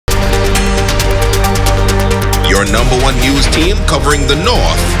your #1 news team covering the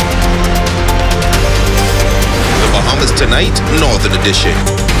North. The Bahamas Tonight, Northern Edition.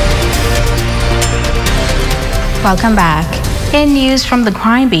 Welcome back. In news from the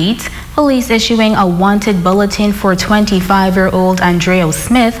crime beat, police issuing a wanted bulletin for 25-year-old Andreo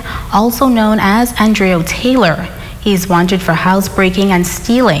Smith, also known as Andreo Taylor. He's wanted for housebreaking and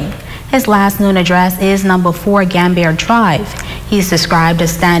stealing. His last known address is number 4 Gambier Drive. He's described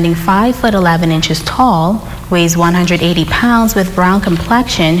as standing 5 foot 11 inches tall, weighs 180 pounds with brown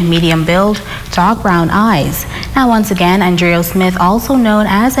complexion, medium build, dark brown eyes. Now once again, Andreo Smith, also known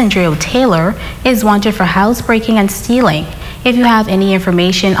as Andreo Taylor, is wanted for housebreaking and stealing. If you have any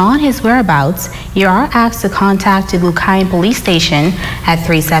information on his whereabouts, you are asked to contact the Lucayan Police Station at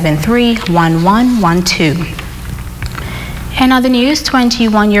 373-1112. In other news,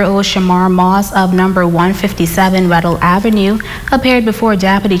 21-year-old Shamar Moss of number 157 Weddell Avenue appeared before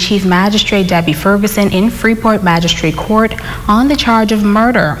Deputy Chief Magistrate Debbie Ferguson in Freeport Magistrate Court on the charge of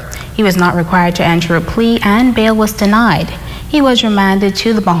murder. He was not required to enter a plea and bail was denied. He was remanded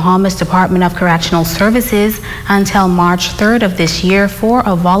to the Bahamas Department of Correctional Services until March 3rd of this year for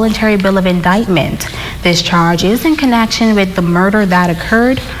a voluntary bill of indictment. This charge is in connection with the murder that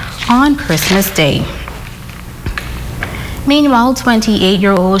occurred on Christmas Day. Meanwhile,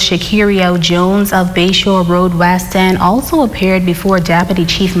 28-year-old Shakirio Jones of Bayshore Road, West End, also appeared before Deputy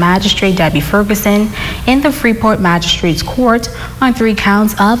Chief Magistrate Debbie Ferguson in the Freeport Magistrates Court on 3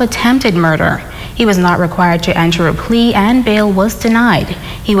 counts of attempted murder. He was not required to enter a plea and bail was denied.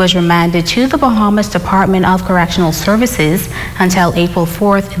 He was remanded to the Bahamas Department of Correctional Services until April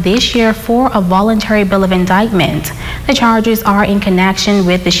 4th this year for a voluntary bill of indictment. The charges are in connection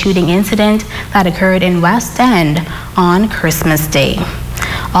with the shooting incident that occurred in West End on Christmas Day.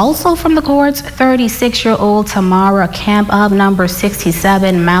 Also from the courts, 36-year-old Tamara Camp of number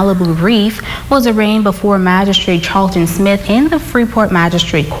 67 Malibu Reef was arraigned before Magistrate Charlton Smith in the Freeport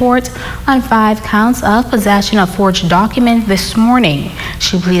Magistrate Court on 5 counts of possession of forged document this morning.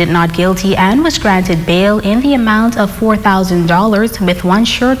 She pleaded not guilty and was granted bail in the amount of $4,000 with 1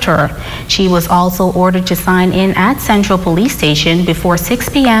 suretor. She was also ordered to sign in at Central Police Station before 6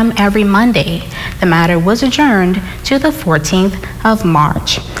 p.m. every Monday. The matter was adjourned to the 14th of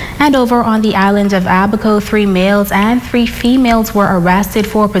March. And over on the island of Abaco, 3 males and 3 females were arrested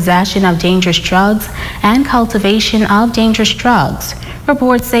for possession of dangerous drugs and cultivation of dangerous drugs.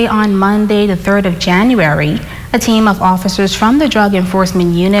 Reports say on Monday, the 3rd of January, a team of officers from the Drug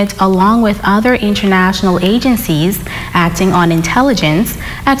Enforcement Unit, along with other international agencies acting on intelligence,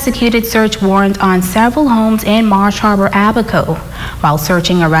 executed search warrant on several homes in Marsh Harbor, Abaco. While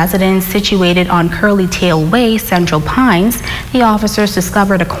searching a residence situated on Curly Tail Way, Central Pines, the officers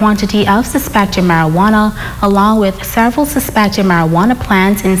discovered a quantity of suspected marijuana, along with several suspected marijuana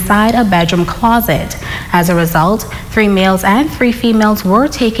plants inside a bedroom closet. As a result, 3 males and 3 females were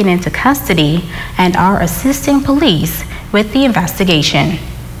taken into custody and are assisting police with the investigation.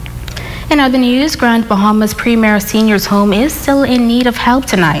 In other news, Grand Bahamas Premier Seniors Home is still in need of help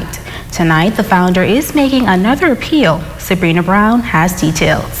tonight. Tonight, the founder is making another appeal. Sabrina Brown has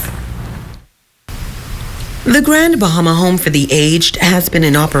details. The Grand Bahama Home for the Aged has been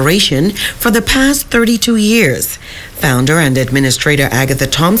in operation for the past 32 years. Founder and administrator Agatha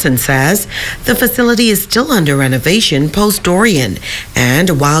Thompson says the facility is still under renovation post-Dorian, and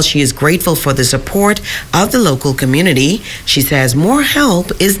while she is grateful for the support of the local community, she says more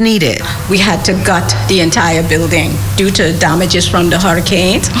help is needed. We had to gut the entire building due to damages from the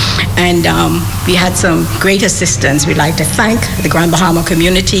hurricanes, and we had some great assistance. We'd like to thank the Grand Bahama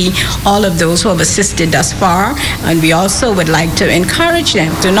community, all of those who have assisted thus far, and we also would like to encourage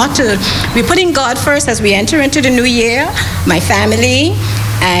them to we're putting God first as we enter into the new year. My family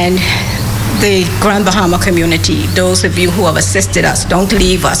and the Grand Bahama community, those of you who have assisted us, don't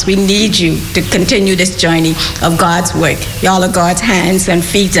leave us. We need you to continue this journey of God's work. Y'all are God's hands and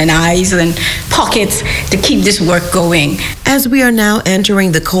feet and eyes and pockets to keep this work going. As we are now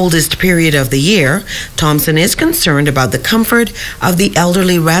entering the coldest period of the year, Thompson is concerned about the comfort of the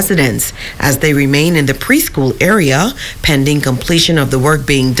elderly residents as they remain in the preschool area pending completion of the work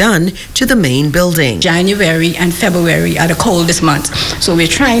being done to the main building. January and February are the coldest months, so we're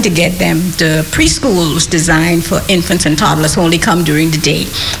trying to get them. The preschool was designed for infants and toddlers who only come during the day,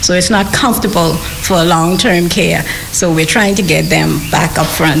 so it's not comfortable for long-term care. So we're trying to get them back up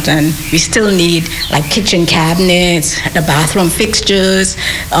front, and we still need like kitchen cabinets, the bathroom fixtures,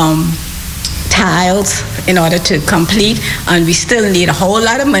 tiles in order to complete, and we still need a whole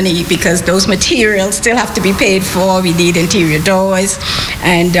lot of money because those materials still have to be paid for. We need interior doors,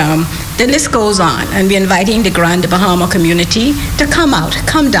 and The list goes on, and we're inviting the Grand Bahama community to come out,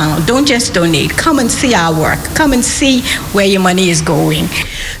 come down. Don't just donate. Come and see our work. Come and see where your money is going.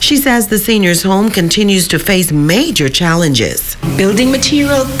 She says the seniors' home continues to face major challenges. Building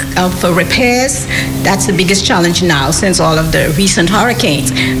material for repairs, that's the biggest challenge now since all of the recent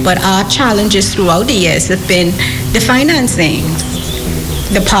hurricanes. But our challenges throughout the years have been the financing,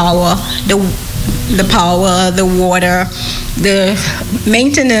 the power, the water, the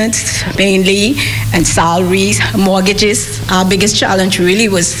maintenance mainly, and salaries, mortgages. Our biggest challenge really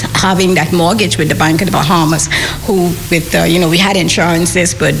was having that mortgage with the Bank of the Bahamas, who with, we had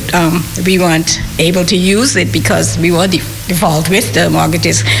insurances, but we weren't able to use it because we were default with the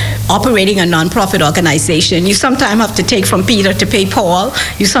mortgages. Operating a non-profit organization, you sometimes have to take from Peter to pay Paul.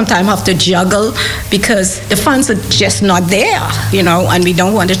 You sometimes have to juggle because the funds are just not there, and we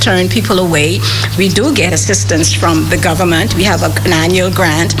don't want to turn people away. We do get assistance from the government. We have an annual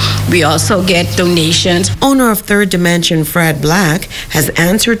grant. We also get donations. Owner of Third Dimension, Fred Black, has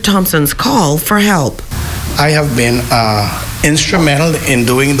answered Thompson's call for help. I have been instrumental in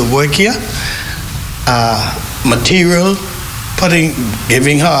doing the work here. Material,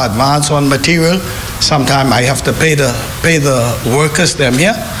 giving her advance on material. Sometimes I have to pay the workers them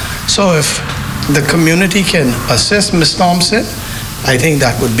here. So if the community can assist Ms. Thompson, I think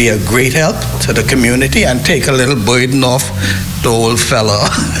that would be a great help to the community and take a little burden off the old fella.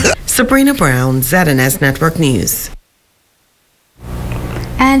 Sabrina Brown, ZNS Network News.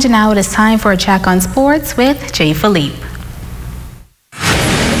 And now it is time for a check on sports with Jay Philippe.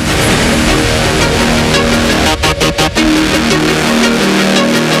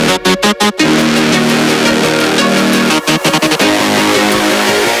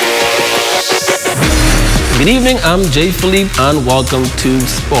 Good evening, I'm Jay Philippe and welcome to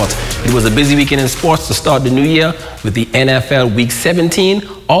Sports. It was a busy weekend in sports to start the new year with the NFL Week 17.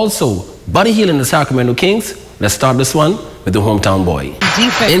 Also, Buddy Hield and the Sacramento Kings. Let's start this one with the hometown boy.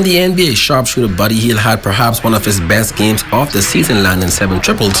 In the NBA, sharpshooter Buddy Hield had perhaps one of his best games of the season, landing 7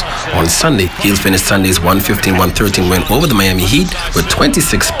 triples on Sunday. Hield finished Sunday's 115-113 win over the Miami Heat with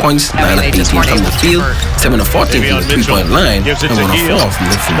 26 points, 9 of 18 from the field, 7 of 14 from the three-point line, and 1 of 4 from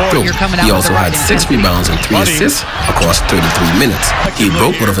the free throw. He also had 6 rebounds and 3 assists across 33 minutes. He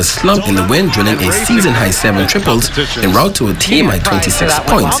broke out of a slump in the win, drilling a season-high 7 triples en route to a team-high 26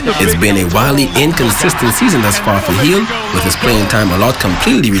 points. It's been a wildly inconsistent season thus far for Hield, with his playing time a lot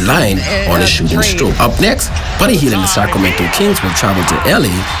completely relying on his shooting stroke. Up next, Buddy Hield and the Sacramento Kings will travel to LA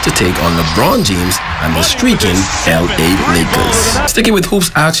to take on LeBron James and the streaking LA Lakers. Sticking with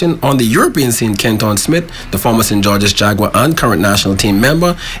hoops action on the European scene, Kenton Smith, the former St. George's Jaguar and current national team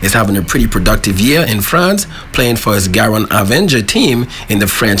member, is having a pretty productive year in France, playing for his Garonne Avenger team in the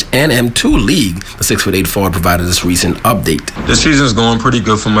French NM2 League. The 6'8" forward provided this recent update. The season's going pretty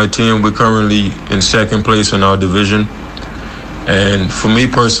good for my team. We're currently in second place in our division. And for me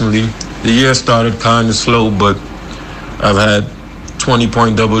personally, the year started kind of slow, but I've had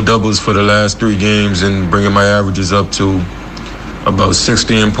 20-point double-doubles for the last 3 games and bringing my averages up to about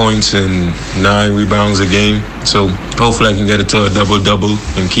 16 points and 9 rebounds a game. So hopefully I can get it to a double-double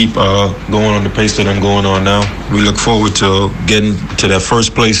and keep going on the pace that I'm going on now. We look forward to getting to that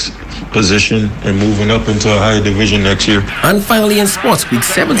first place position and moving up into a higher division next year. And finally in sports, week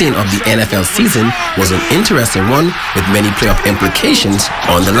 17 of the NFL season was an interesting one with many playoff implications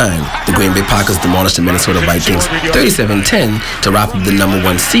on the line. The Green Bay Packers demolished the Minnesota Vikings 37-10 to wrap up the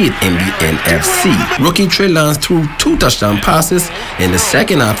 #1 seed in the NFC. Rookie Trey Lance threw 2 touchdown passes in the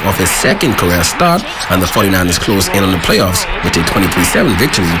second half of his second career start, and the 49ers closed in on the playoffs with a 23-7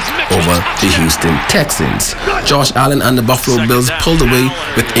 victory over the Houston Texans. Josh Allen and the Buffalo Bills pulled away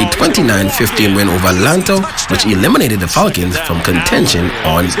with a 29-15 win over Atlanta, which eliminated the Falcons from contention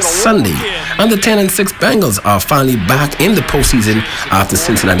on Sunday. And the 10-6 Bengals are finally back in the postseason after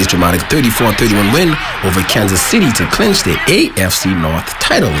Cincinnati's dramatic 34-31 win over Kansas City to clinch the AFC North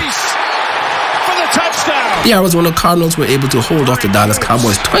title. The Arizona Cardinals were able to hold off the Dallas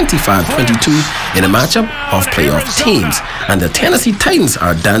Cowboys 25-22 in a matchup of playoff teams. And the Tennessee Titans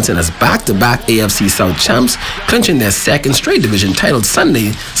are dancing as back-to-back AFC South champs, clinching their second straight division title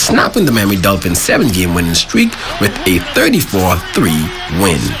Sunday, snapping the Miami Dolphins' 7-game winning streak with a 34-3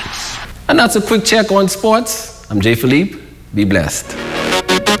 win. And that's a quick check on sports. I'm Jay Philippe. Be blessed.